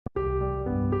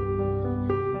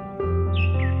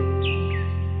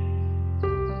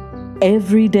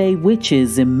Everyday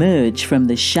witches emerge from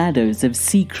the shadows of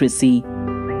secrecy.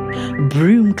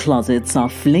 Broom closets are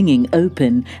flinging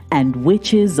open and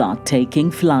witches are taking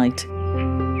flight.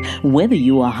 Whether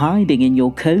you are hiding in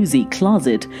your cozy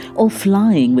closet or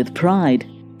flying with pride,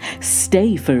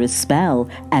 stay for a spell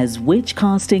as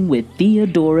Witchcasting with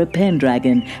Theodora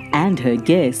Pendragon and her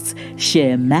guests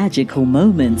share magical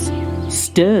moments,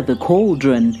 stir the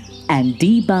cauldron, and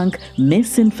debunk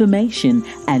misinformation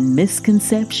and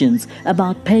misconceptions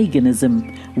about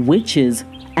paganism, witches,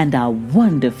 and our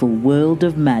wonderful world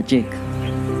of magic.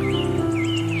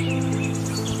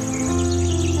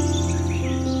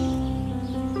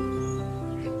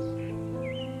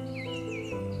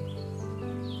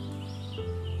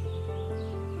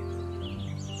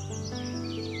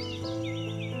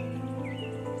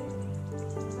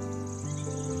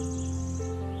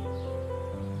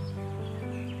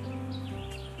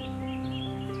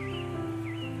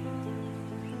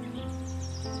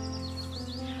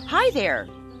 Hi there!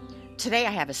 Today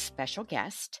I have a special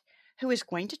guest who is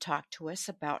going to talk to us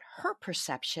about her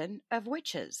perception of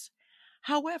witches.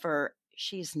 However,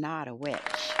 she's not a witch.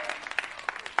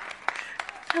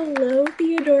 Hello,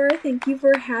 Theodora. Thank you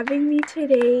for having me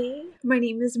today. My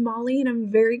name is Molly, and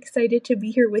I'm very excited to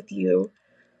be here with you.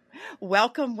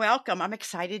 Welcome, welcome. I'm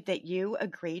excited that you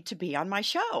agreed to be on my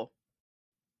show.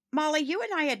 Molly, you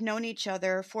and I had known each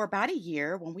other for about a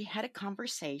year when we had a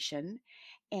conversation,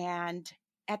 and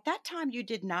at that time you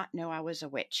did not know I was a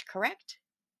witch, correct?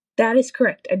 That is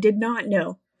correct. I did not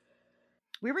know.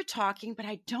 We were talking, but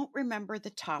I don't remember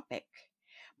the topic.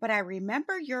 But I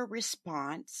remember your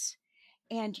response,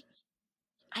 and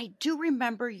I do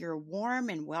remember your warm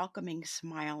and welcoming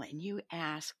smile, and you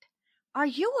asked, "Are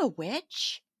you a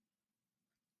witch?"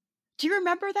 Do you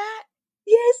remember that?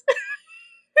 Yes.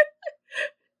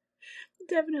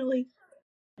 Definitely.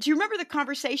 Do you remember the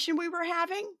conversation we were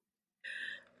having?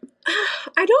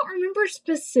 I don't remember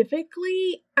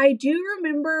specifically. I do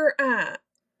remember,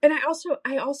 and I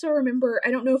also remember, I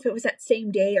don't know if it was that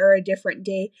same day or a different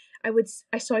day.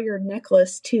 I saw your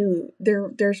necklace too.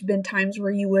 There's been times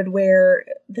where you would wear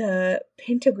the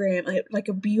pentagram, like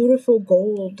a beautiful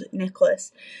gold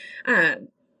necklace.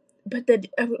 But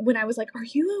when I was like, "Are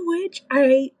you a witch?"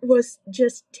 I was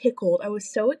just tickled. I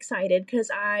was so excited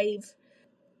because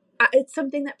it's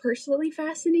something that personally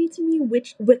fascinates me,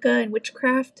 Wicca and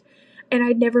witchcraft, and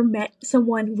I'd never met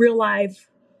someone real live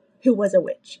who was a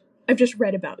witch. I've just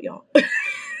read about y'all.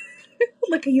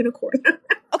 Like a unicorn.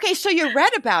 Okay, so you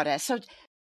read about us. So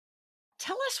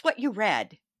tell us what you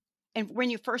read and when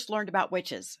you first learned about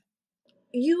witches.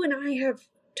 You and I have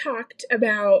talked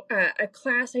about a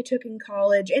class I took in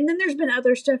college, and then there's been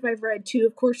other stuff I've read too,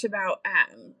 of course, about,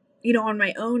 on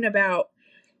my own, about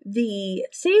the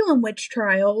Salem witch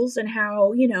trials and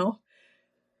how,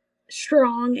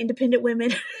 strong, independent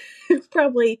women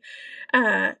probably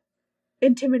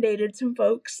intimidated some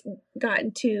folks, got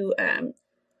into, a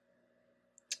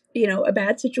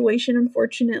bad situation,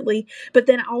 unfortunately. But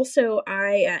then also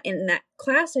in that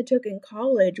class I took in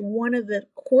college, one of the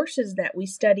courses that we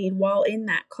studied while in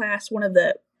that class, one of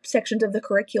the sections of the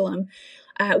curriculum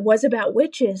was about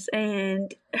witches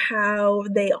and how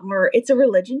it's a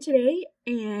religion today,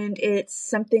 and it's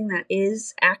something that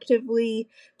is actively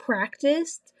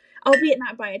practiced, albeit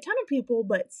not by a ton of people,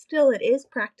 but still it is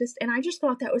practiced. And I just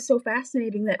thought that was so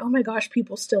fascinating that, oh my gosh,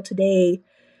 people still today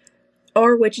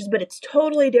are witches, but it's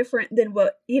totally different than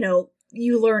what,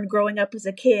 you learned growing up as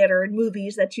a kid or in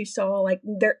movies that you saw. Like,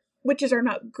 witches are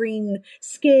not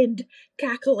green-skinned,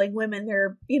 cackling women.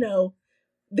 They're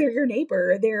your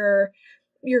neighbor. They're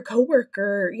your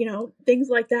coworker, things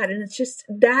like that. And it's just,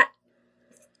 that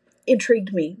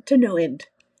intrigued me to no end.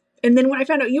 And then when I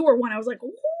found out you were one, I was like,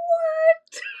 what?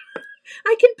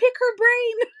 I can pick her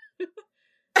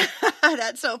brain.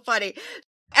 That's so funny.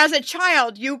 As a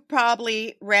child, you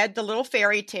probably read the little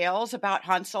fairy tales about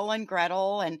Hansel and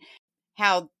Gretel and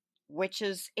how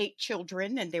witches ate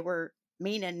children and they were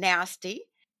mean and nasty.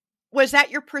 Was that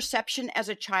your perception as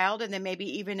a child and then maybe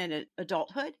even in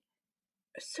adulthood?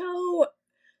 So,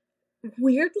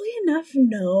 weirdly enough,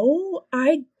 no.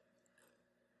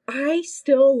 I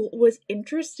still was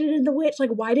interested in the witch.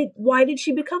 Like, why did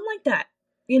she become like that?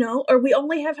 Or we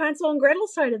only have Hansel and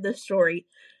Gretel's side of the story.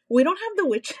 We don't have the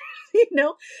witch,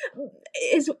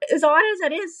 as odd as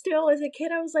that is. Still, as a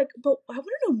kid, I was like, but I want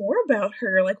to know more about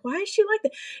her. Like, why is she like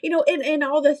that? And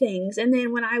all the things. And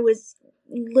then when I was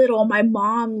little, my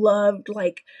mom loved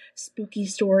like spooky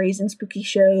stories and spooky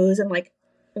shows, and like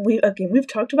we've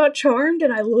talked about Charmed,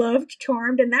 and I loved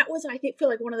Charmed, and that was, I feel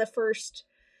like one of the first,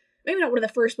 maybe not one of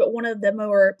the first, but one of the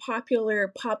more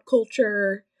popular pop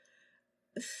culture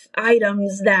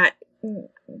items that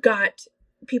got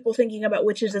people thinking about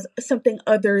witches as something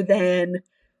other than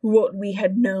what we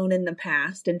had known in the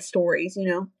past in stories, you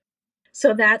know?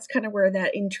 So that's kind of where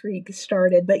that intrigue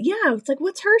started. But yeah, it's like,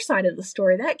 what's her side of the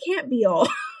story? That can't be all.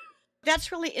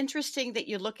 That's really interesting that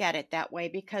you look at it that way,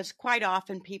 because quite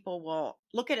often people will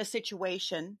look at a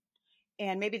situation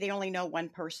and maybe they only know one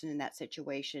person in that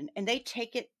situation and they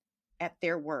take it at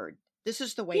their word. This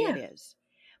is the way it Yeah. is.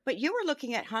 But you were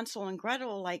looking at Hansel and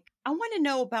Gretel like, I want to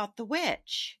know about the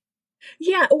witch.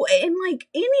 Yeah. And like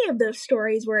any of those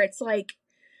stories where it's like,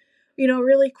 you know, a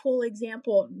really cool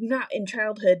example, not in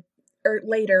childhood or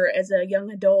later as a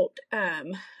young adult.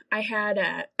 I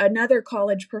had another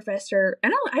college professor,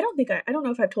 and I don't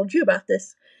know if I've told you about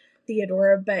this,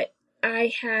 Theodora, but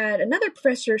I had another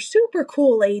professor, super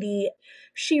cool lady.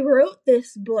 She wrote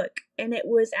this book, and it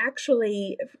was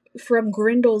actually from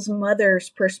Grendel's mother's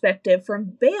perspective,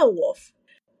 from Beowulf.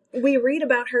 We read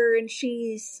about her, and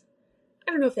she's,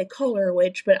 I don't know if they call her a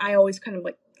witch, but I always kind of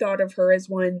like thought of her as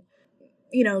one,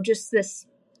 you know, just this,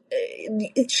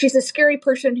 she's a scary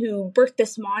person who birthed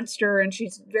this monster, and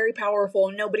she's very powerful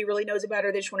and nobody really knows about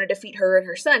her. They just want to defeat her and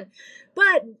her son.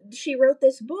 But she wrote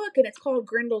this book, and it's called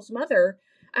Grendel's Mother.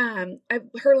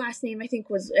 Her last name I think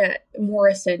was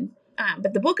Morrison,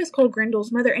 but the book is called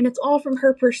Grendel's Mother, and it's all from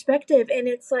her perspective. And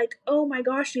it's like, oh my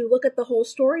gosh, you look at the whole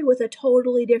story with a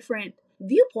totally different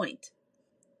viewpoint.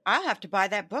 I'll have to buy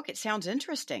that book. It sounds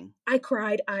interesting. I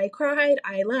cried, I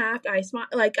laughed, I smiled.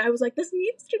 Like, I was like, this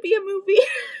needs to be a movie.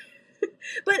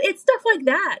 But it's stuff like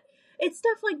that. It's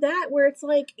stuff like that where it's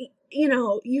like, you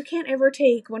know, you can't ever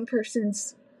take one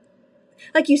person's,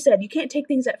 like you said, you can't take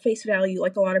things at face value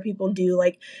like a lot of people do,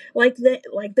 like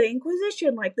the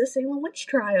Inquisition, like the Salem witch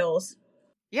trials.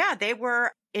 Yeah, they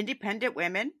were independent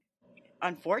women.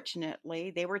 Unfortunately,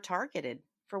 they were targeted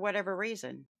for whatever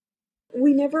reason.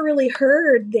 We never really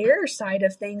heard their side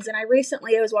of things. And I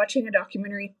was watching a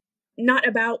documentary, not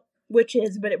about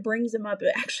witches, but it brings them up.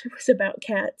 It actually was about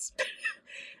cats.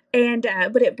 And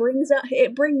but it brings up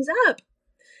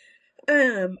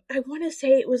I want to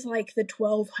say it was like the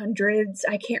 1200s,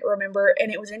 I can't remember,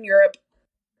 and it was in Europe.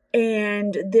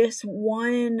 And this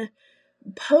one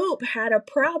pope had a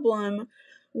problem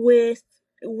with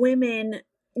women.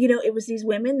 You know, it was these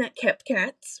women that kept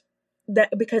cats,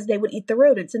 that because they would eat the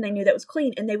rodents and they knew that was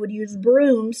clean, and they would use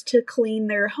brooms to clean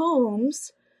their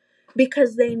homes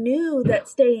because they knew that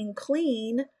staying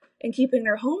clean and keeping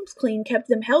their homes clean kept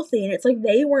them healthy. And it's like,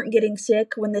 they weren't getting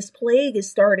sick when this plague is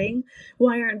starting.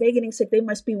 Why aren't they getting sick? They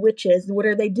must be witches. What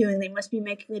are they doing? They must be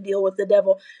making a deal with the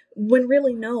devil. When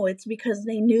really, no, it's because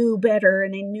they knew better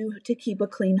and they knew to keep a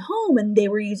clean home, and they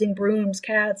were using brooms,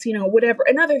 cats, you know, whatever,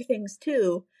 and other things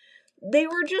too. They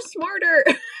were just smarter.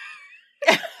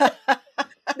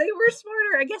 They were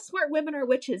smarter. I guess smart women are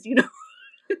witches, you know.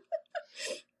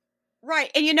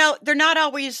 Right. And you know, they're not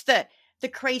always the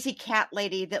crazy cat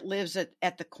lady that lives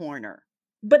at the corner.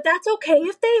 But that's okay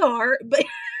if they are. But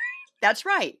that's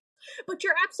right. But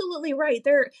you're absolutely right.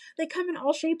 They come in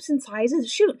all shapes and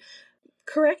sizes. Shoot,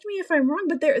 correct me if I'm wrong,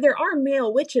 but there are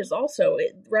male witches also,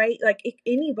 right? Like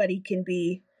anybody can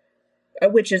be a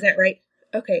witch. Is that right?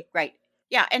 Okay. Right.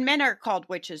 Yeah, and men are called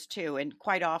witches too. And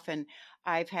quite often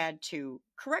I've had to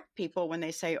correct people when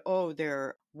they say, oh,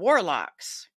 they're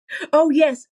warlocks. Oh,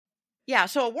 yes. Yeah,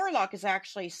 so a warlock is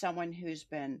actually someone who's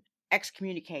been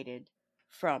excommunicated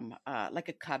from like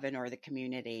a coven or the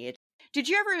community. Did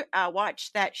you ever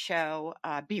watch that show,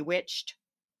 Bewitched?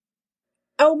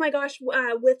 Oh my gosh,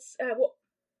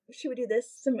 she would do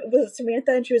this. Was it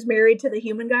Samantha, and she was married to the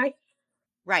human guy?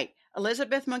 Right.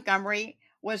 Elizabeth Montgomery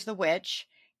was the witch,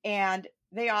 and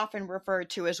they often referred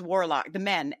to as warlock, the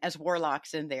men as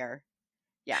warlocks in there.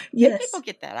 Yeah. Yes. And people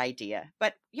get that idea.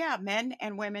 But yeah, men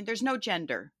and women, there's no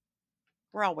gender.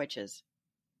 We're all witches.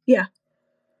 Yeah.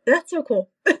 That's so cool.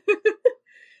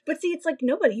 But see, it's like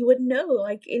nobody, you wouldn't know.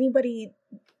 Like anybody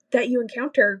that you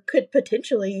encounter could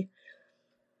potentially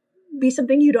be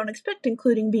something you don't expect,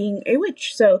 including being a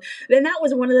witch. So then that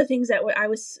was one of the things that I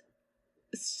was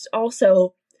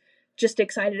also just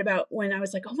excited about when I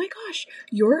was like, oh my gosh,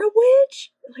 you're a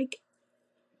witch? Like,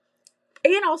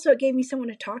 and also it gave me someone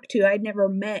to talk to. I'd never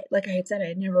met, like I had said, I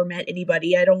had never met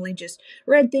anybody. I'd only just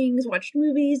read things, watched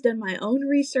movies, done my own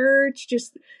research.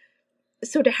 Just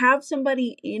so to have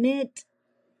somebody in it,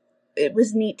 it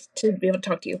was neat to be able to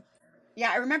talk to you.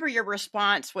 Yeah, I remember your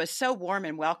response was so warm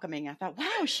and welcoming. I thought,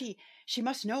 wow, she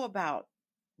must know about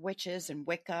witches and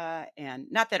Wicca, and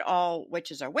not that all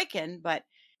witches are Wiccan, but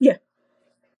yeah,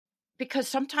 because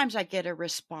sometimes I get a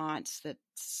response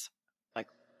that's like,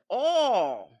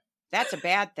 oh, that's a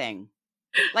bad thing.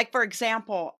 Like, for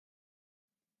example,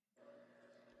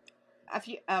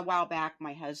 a while back,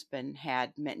 my husband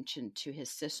had mentioned to his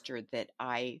sister that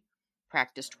I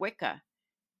practiced Wicca.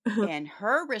 Uh-huh. And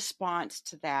her response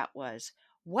to that was,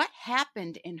 what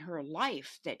happened in her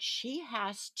life that she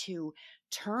has to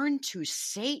turn to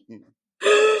Satan?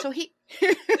 So he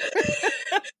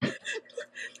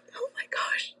Oh my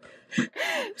gosh.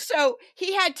 so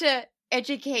he had to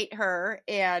educate her,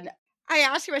 and I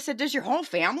asked him, I said, does your whole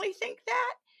family think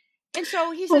that? And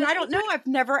so he said, I don't know, I've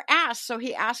never asked. So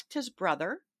he asked his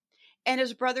brother, and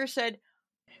his brother said,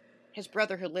 his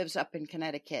brother who lives up in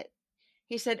Connecticut,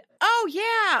 he said, oh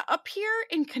yeah, up here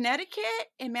in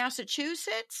Connecticut, in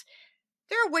Massachusetts,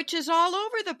 there are witches all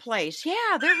over the place.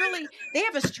 Yeah, they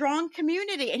have a strong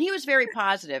community. And he was very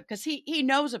positive because he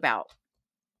knows about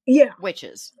Yeah.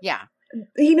 witches. Yeah.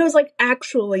 He knows like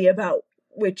actually about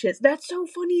witches. That's so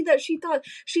funny that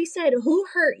she said, who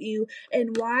hurt you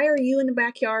and why are you in the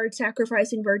backyard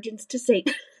sacrificing virgins to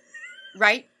Satan?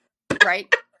 Right.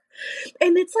 Right.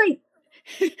 And it's like,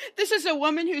 this is a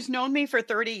woman who's known me for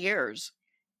 30 years.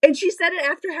 and she said it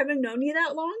after having known you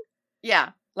that long?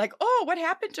 Yeah. Like, oh, what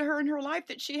happened to her in her life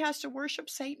that she has to worship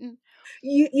Satan?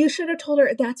 You should have told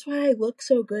her, that's why I look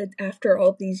so good after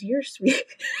all these years, sweet.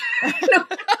 No.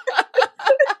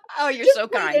 Oh, you're Just so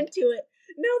played kind. into it.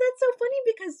 No, that's so funny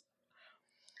because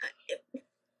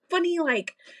funny,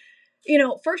 like, you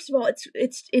know, first of all,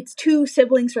 it's two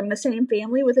siblings from the same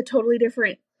family with a totally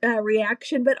different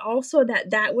reaction, but also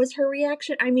that was her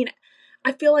reaction. I mean,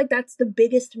 I feel like that's the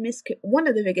biggest one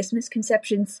of the biggest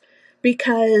misconceptions,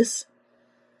 because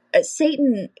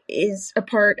Satan is a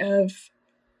part of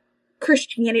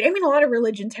Christianity. I mean, a lot of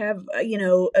religions have, you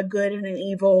know, a good and an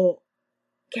evil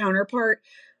counterpart,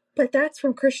 but that's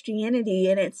from Christianity.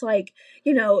 And it's like,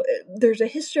 you know, there's a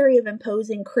history of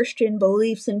imposing Christian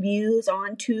beliefs and views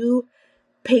onto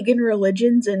pagan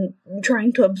religions and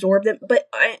trying to absorb them. But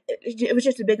it was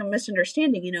just a big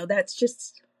misunderstanding, you know. That's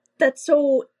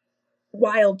so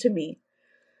wild to me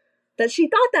that she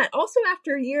thought that also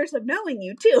after years of knowing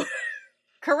you too.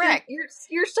 Correct.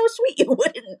 You're so sweet. You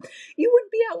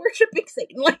wouldn't be out worshiping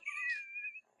Satan. Like,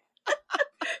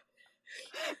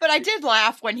 but I did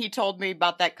laugh when he told me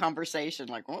about that conversation.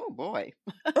 Like, oh boy.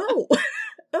 oh,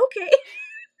 okay.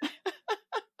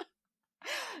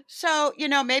 So, you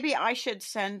know, maybe I should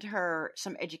send her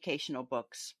some educational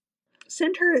books.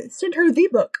 Send her the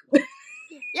book.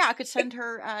 Yeah, I could send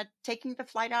her Taking the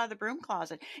Flight Out of the Broom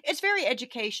Closet. It's very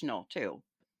educational too.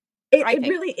 It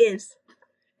really is.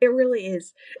 It really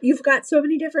is. You've got so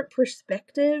many different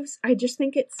perspectives. I just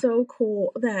think it's so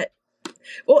cool that,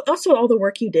 well, also all the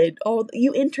work you did.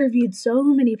 You interviewed so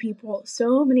many people,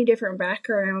 so many different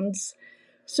backgrounds,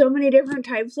 so many different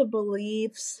types of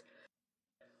beliefs.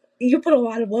 You put a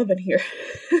lot of love in here.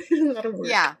 A lot of work.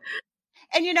 Yeah.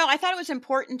 And, you know, I thought it was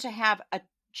important to have a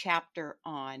chapter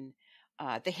on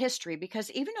the history, because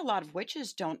even a lot of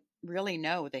witches don't really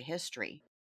know the history.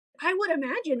 I would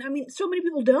imagine. I mean, so many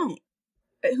people don't,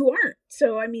 who aren't.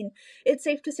 So, I mean, it's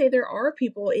safe to say there are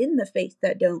people in the faith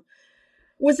that don't.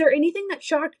 Was there anything that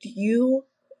shocked you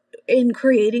in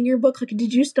creating your book? Like,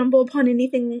 did you stumble upon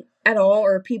anything at all,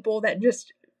 or people that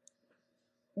just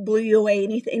blew you away?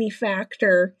 Any fact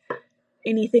or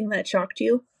anything that shocked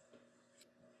you?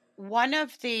 One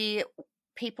of the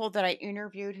people that I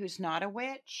interviewed who's not a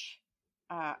witch,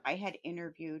 I had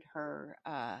interviewed her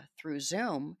through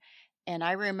Zoom. And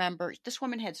I remember this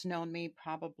woman has known me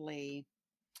probably,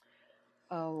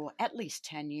 at least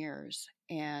 10 years.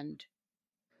 And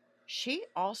she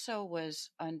also was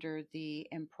under the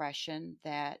impression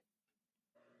that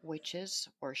witches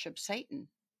worship Satan.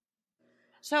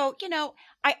 So, you know,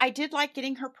 I did like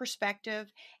getting her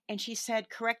perspective, and she said,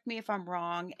 correct me if I'm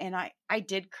wrong. And I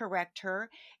did correct her,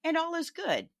 and all is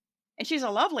good. And she's a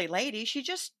lovely lady. She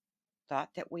just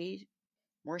thought that we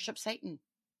worship Satan.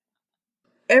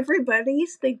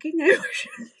 Everybody's thinking I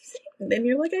worship Satan. Then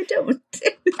you're like, I don't.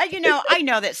 You know, I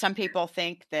know that some people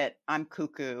think that I'm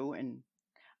cuckoo. And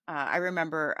I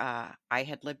remember I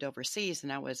had lived overseas,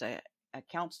 and I was a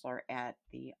counselor at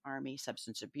the Army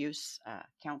Substance Abuse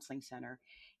Counseling Center.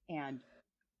 And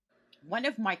one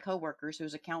of my coworkers, who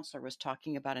was a counselor, was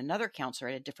talking about another counselor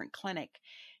at a different clinic.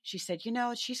 She said, you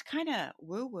know, she's kind of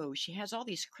woo-woo. She has all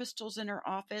these crystals in her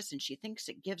office, and she thinks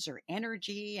it gives her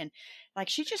energy, and like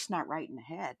she's just not right in the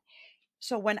head.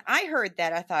 So when I heard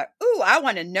that, I thought, ooh, I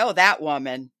want to know that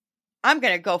woman. I'm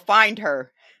going to go find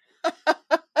her.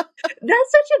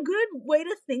 That's such a good way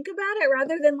to think about it,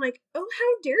 rather than like, oh,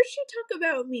 how dare she talk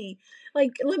about me?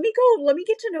 Like, let me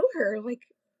get to know her. Like,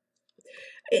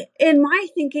 in my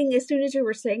thinking, as soon as you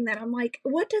were saying that, I'm like,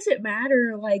 what does it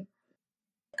matter? Like,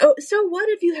 Oh, so what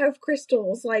if you have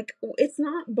crystals? Like, it's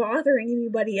not bothering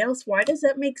anybody else. Why does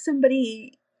that make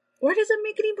anybody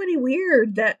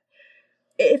weird? That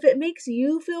if it makes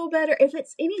you feel better, if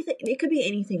it's anything, it could be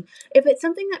anything. If it's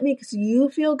something that makes you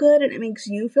feel good and it makes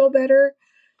you feel better,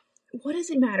 what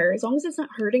does it matter? As long as it's not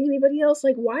hurting anybody else,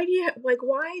 like, why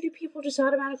do people just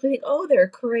automatically think, oh, they're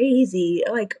crazy?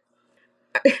 Like,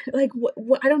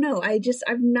 what, I don't know.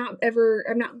 I've not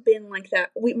been like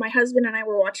that. My husband and I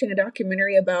were watching a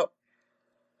documentary about,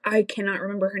 I cannot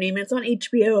remember her name. It's on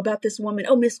HBO, about this woman.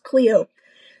 Oh, Miss Cleo.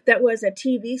 That was a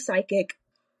TV psychic.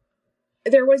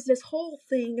 There was this whole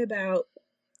thing about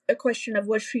a question of,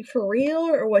 was she for real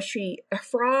or was she a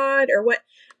fraud or what?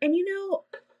 And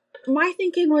my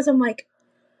thinking was, I'm like,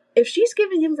 if she's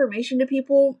giving information to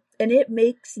people and it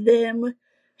makes them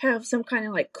have some kind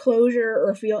of like closure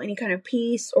or feel any kind of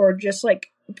peace or just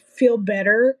like feel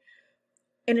better,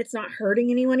 and it's not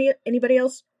hurting anybody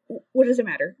else, what does it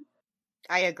matter?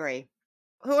 I agree.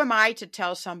 Who am I to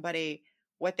tell somebody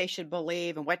what they should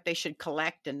believe and what they should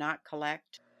collect and not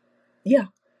collect? Yeah.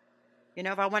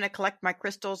 If I want to collect my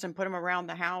crystals and put them around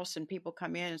the house and people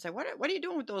come in and say, what are you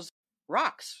doing with those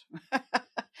rocks?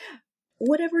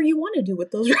 Whatever you want to do with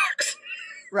those rocks.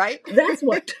 Right? That's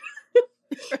what.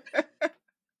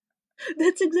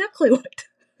 That's exactly what.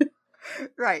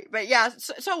 Right. But yeah,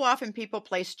 so often people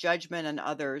place judgment on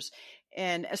others,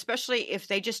 and especially if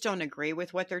they just don't agree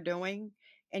with what they're doing.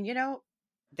 And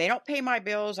they don't pay my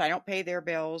bills, I don't pay their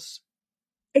bills.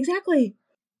 Exactly.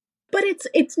 But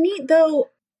it's neat though,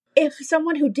 if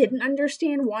someone who didn't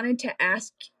understand wanted to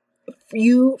ask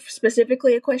you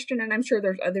specifically a question, and I'm sure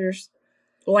there's others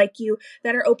like you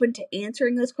that are open to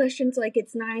answering those questions. Like,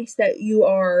 it's nice that you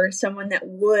are someone that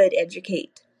would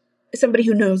educate somebody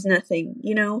who knows nothing,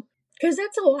 because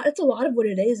that's a lot of what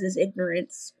it is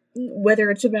ignorance, whether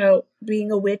it's about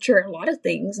being a witch or a lot of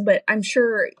things. But I'm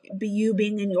sure you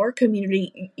being in your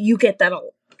community, you get that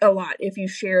a lot if you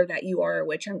share that you are a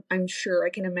witch. I'm sure, I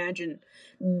can imagine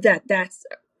that's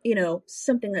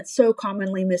something that's so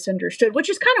commonly misunderstood, which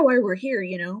is kind of why we're here,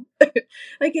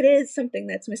 like, it is something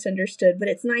that's misunderstood, but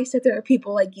it's nice that there are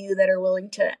people like you that are willing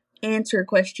to answer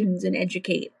questions and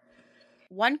educate.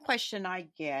 One question I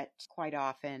get quite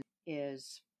often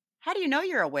is, how do you know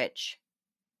you're a witch?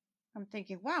 I'm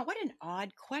thinking, wow, what an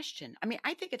odd question. I mean,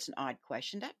 I think it's an odd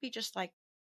question. That'd be just like,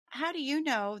 how do you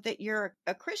know that you're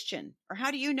a Christian? Or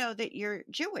how do you know that you're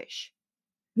Jewish?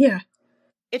 Yeah.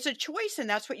 It's a choice, and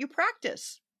that's what you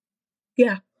practice.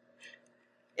 Yeah.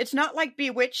 It's not like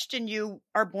bewitched and you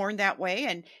are born that way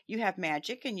and you have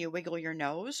magic and you wiggle your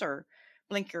nose or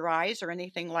blink your eyes or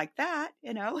anything like that,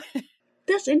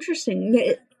 That's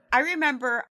interesting. I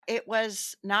remember it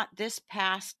was not this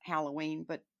past Halloween,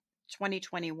 but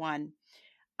 2021.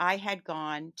 I had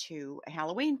gone to a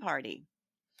Halloween party.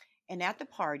 And at the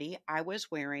party, I was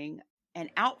wearing an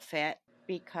outfit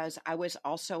because I was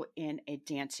also in a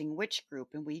dancing witch group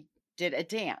and we did a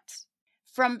dance.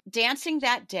 From dancing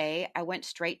that day, I went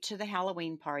straight to the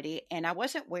Halloween party, and I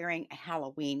wasn't wearing a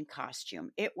Halloween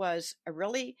costume. It was a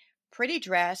really pretty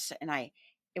dress, and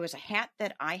it was a hat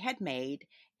that I had made,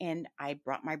 and I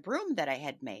brought my broom that I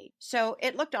had made. So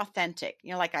it looked authentic,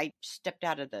 like I stepped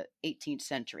out of the 18th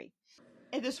century.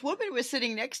 And this woman was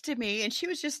sitting next to me, and she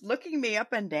was just looking me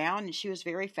up and down, and she was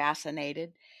very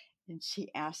fascinated. And she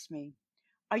asked me,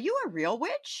 "Are you a real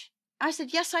witch?" I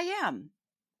said, "Yes, I am."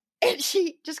 And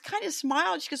she just kind of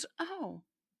smiled. She goes, "Oh,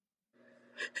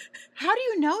 how do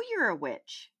you know you're a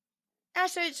witch?" And I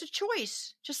said, "It's a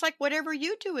choice, just like whatever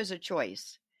you do is a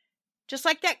choice. Just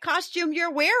like that costume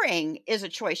you're wearing is a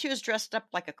choice." She was dressed up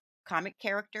like a comic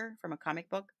character from a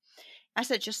comic book. I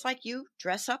said, "Just like you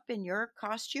dress up in your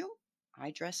costume,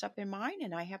 I dress up in mine,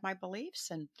 and I have my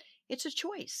beliefs, and it's a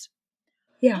choice."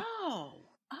 Yeah. Oh.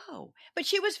 But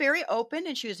she was very open,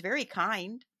 and she was very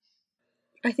kind.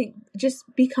 I think just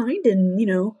be kind, and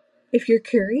if you're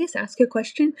curious, ask a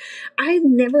question. I've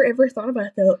never ever thought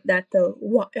about that though.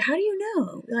 What? How do you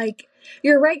know? Like,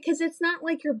 you're right, because it's not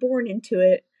like you're born into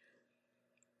it.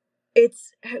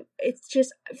 It's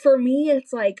just, for me,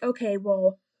 it's like, okay,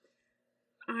 well,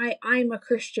 I'm a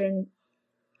Christian.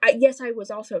 Yes, I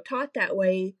was also taught that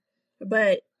way,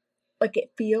 but like,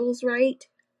 it feels right.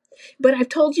 But I've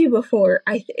told you before,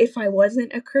 if I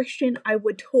wasn't a Christian, I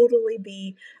would totally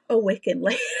be a Wiccan.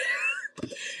 Like,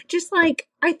 just like,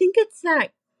 I think it's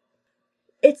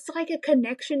like a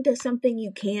connection to something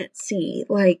you can't see.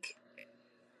 Like,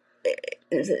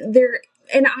 there,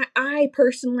 and I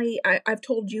personally, I've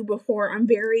told you before, I'm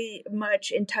very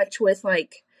much in touch with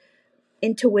like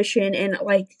intuition and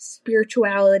like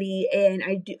spirituality, and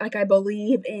I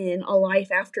believe in a life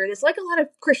after this, like a lot of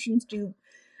Christians do.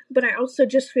 But I also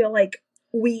just feel like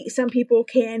some people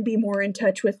can be more in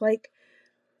touch with like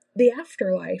the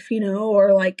afterlife,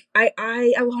 or like a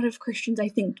lot of Christians, I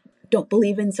think, don't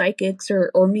believe in psychics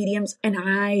or mediums, and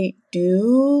I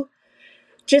do,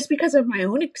 just because of my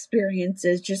own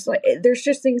experiences. Just like there's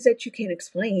just things that you can't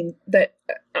explain that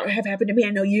have happened to me.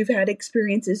 I know you've had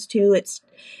experiences too. It's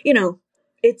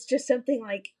it's just something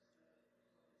like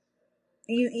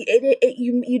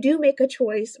you do make a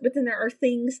choice, but then there are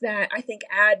things that I think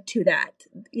add to that,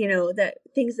 that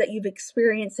things that you've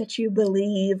experienced that you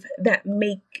believe that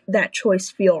make that choice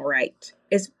feel right,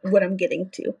 is what I'm getting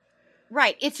to.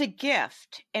 Right. It's a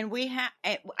gift. And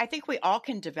I think we all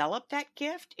can develop that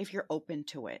gift if you're open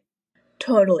to it.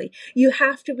 Totally. You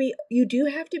do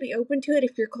have to be open to it.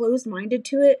 If you're closed-minded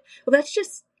to it, well, that's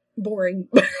just boring.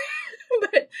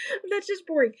 But that's just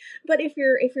boring. But if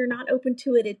you're not open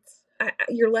to it,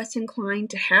 you're less inclined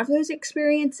to have those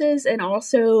experiences, and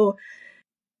also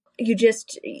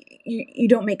you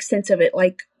don't make sense of it.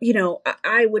 Like,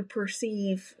 I would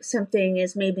perceive something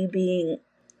as maybe being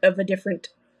of a different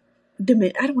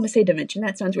dimension. I don't want to say dimension,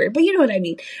 that sounds weird, but you know what I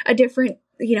mean. A different,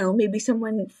 maybe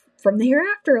someone from the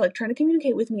hereafter, like trying to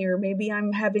communicate with me, or maybe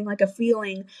I'm having like a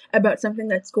feeling about something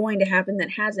that's going to happen that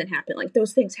hasn't happened. Like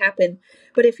those things happen,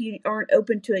 but if you aren't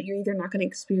open to it, you're either not going to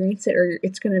experience it, or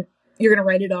you're going to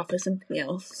write it off as something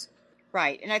else.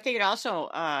 Right. And I think it also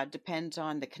depends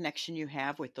on the connection you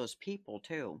have with those people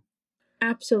too.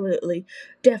 Absolutely.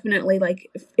 Definitely. Like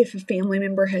if a family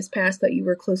member has passed that you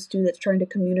were close to, that's trying to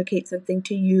communicate something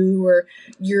to you, or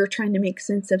you're trying to make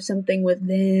sense of something with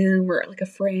them, or like a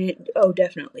friend. Oh,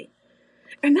 definitely.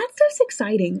 And that's just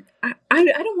exciting. I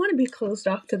don't want to be closed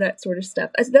off to that sort of stuff.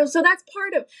 So that's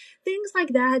part of things like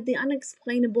that, the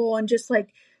unexplainable, and just like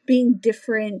being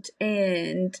different.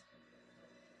 And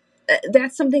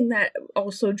that's something that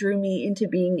also drew me into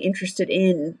being interested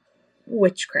in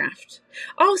witchcraft.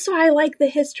 Also, I like the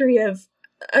history of,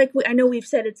 like, I know we've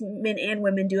said it's men and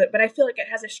women do it, but I feel like it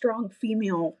has a strong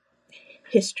female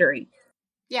history.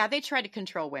 Yeah, they try to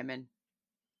control women.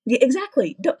 Yeah,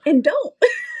 exactly. Don't. People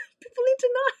need to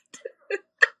not.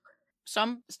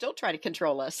 Some still try to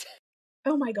control us.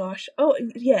 Oh my gosh. Oh,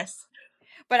 yes.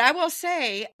 But I will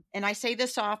say, and I say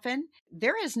this often,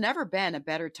 there has never been a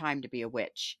better time to be a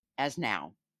witch as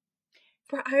now.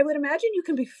 I would imagine you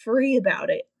can be free about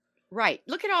it. Right.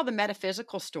 Look at all the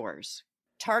metaphysical stores.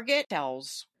 Target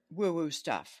sells woo-woo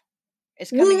stuff.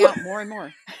 It's coming out more and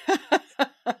more.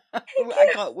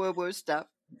 I call it woo-woo stuff.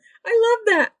 I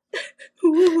love that.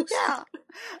 Yeah.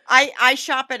 I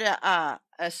shop at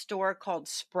a store called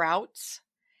Sprouts.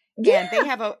 Yeah.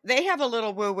 And they have a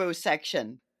little woo-woo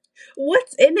section.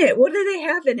 What's in it? What do they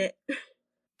have in it?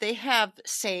 They have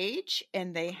sage,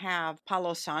 and they have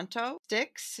Palo Santo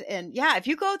sticks. And yeah, if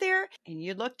you go there and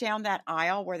you look down that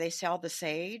aisle where they sell the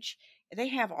sage, they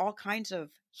have all kinds of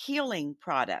healing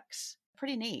products.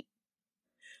 Pretty neat.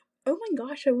 Oh my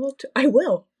gosh, I will. I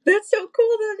will. That's so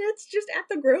cool that it's just at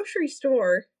the grocery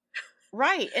store.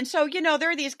 Right. And so, there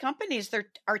are these companies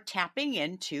that are tapping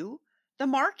into the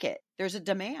market. There's a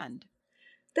demand.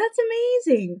 That's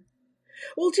amazing.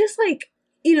 Well, just like,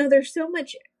 there's so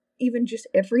much, even just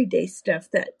everyday stuff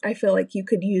that I feel like you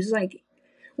could use. Like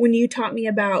when you taught me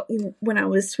about when I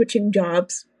was switching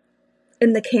jobs,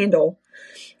 and the candle,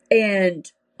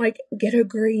 and like get a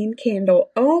green candle.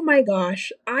 Oh my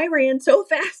gosh. I ran so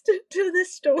fast to the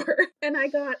store and I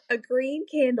got a green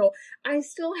candle. I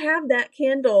still have that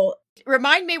candle.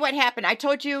 Remind me what happened. I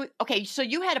told you, okay, so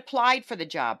you had applied for the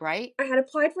job, right? I had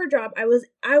applied for a job. I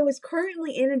was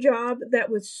currently in a job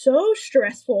that was so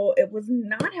stressful. It was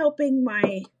not helping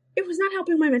my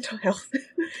mental health.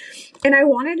 And I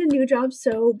wanted a new job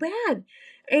so bad.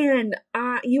 And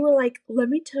you were like, let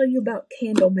me tell you about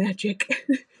candle magic.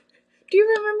 Do you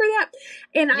remember that?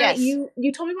 And yes.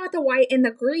 You told me about the white and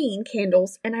the green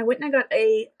candles, and I went and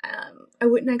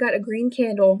I got a green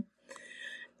candle,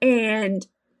 and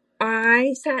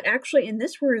I sat actually in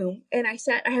this room, and I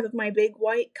have my big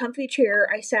white comfy chair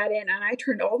I sat in, and I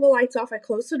turned all the lights off, I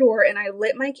closed the door, and I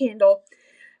lit my candle,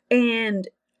 and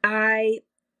I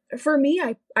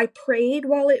prayed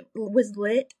while it was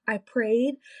lit. I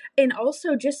prayed, and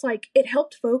also just like it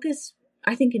helped focus,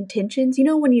 I think, intentions.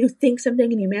 When you think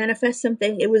something and you manifest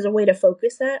something, it was a way to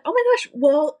focus that. Oh my gosh.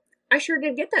 Well, I sure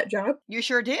did get that job. You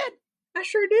sure did. I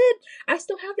sure did. I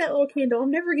still have that little candle.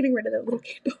 I'm never getting rid of that little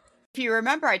candle. If you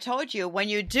remember, I told you, when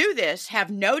you do this, have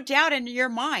no doubt in your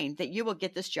mind that you will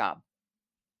get this job.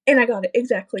 And I got it.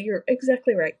 Exactly. You're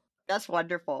exactly right. That's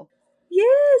wonderful.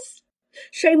 Yes.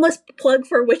 Shameless plug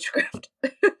for witchcraft.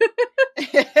 But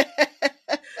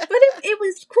it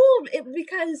was cool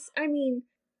because, I mean,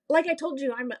 like I told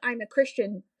you, I'm a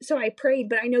Christian, so I prayed,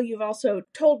 but I know you've also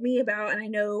told me about, and I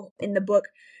know in the book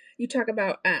you talk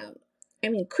about,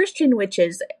 Christian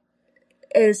witches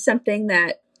is something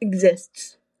that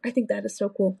exists. I think that is so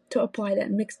cool to apply that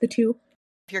and mix the two.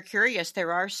 If you're curious,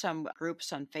 there are some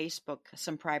groups on Facebook,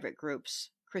 some private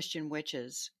groups, Christian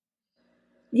witches.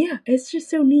 Yeah, it's just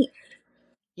so neat.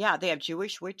 Yeah, they have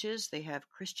Jewish witches, they have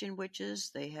Christian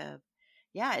witches,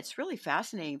 it's really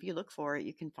fascinating. If you look for it,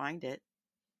 you can find it.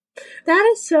 That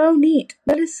is so neat.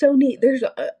 There's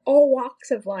all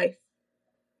walks of life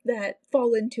that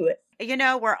fall into it.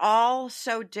 We're all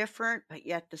so different, but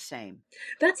yet the same.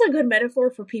 That's a good metaphor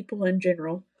for people in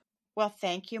general. Well,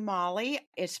 thank you, Molly.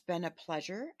 It's been a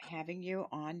pleasure having you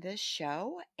on this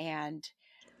show. And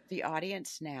the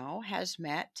audience now has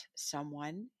met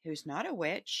someone who's not a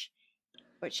witch,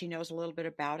 but she knows a little bit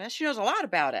about us. She knows a lot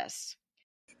about us.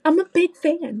 I'm a big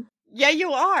fan. Yeah,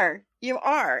 you are. You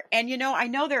are. And, I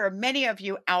know there are many of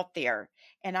you out there,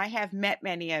 and I have met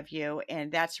many of you,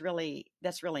 and that's really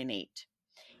neat.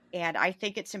 And I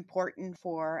think it's important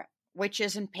for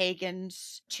witches and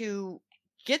pagans to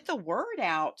get the word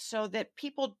out so that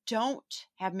people don't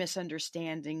have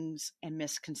misunderstandings and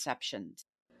misconceptions.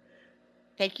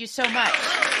 Thank you so much.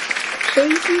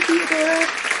 Thank you, Theodora.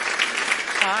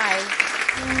 Bye.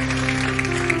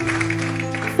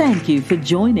 Thank you for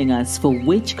joining us for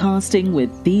Witchcasting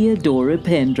with Theodora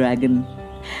Pendragon.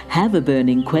 Have a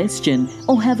burning question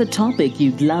or have a topic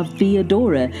you'd love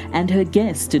Theodora and her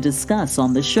guests to discuss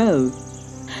on the show?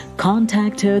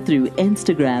 Contact her through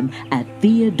Instagram at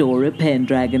Theodora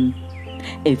Pendragon.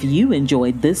 If you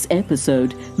enjoyed this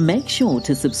episode, make sure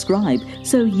to subscribe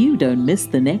so you don't miss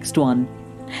the next one.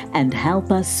 And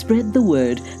help us spread the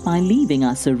word by leaving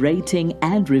us a rating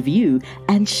and review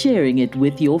and sharing it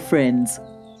with your friends.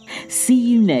 See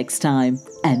you next time,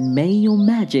 and may your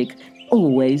magic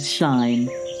always shine.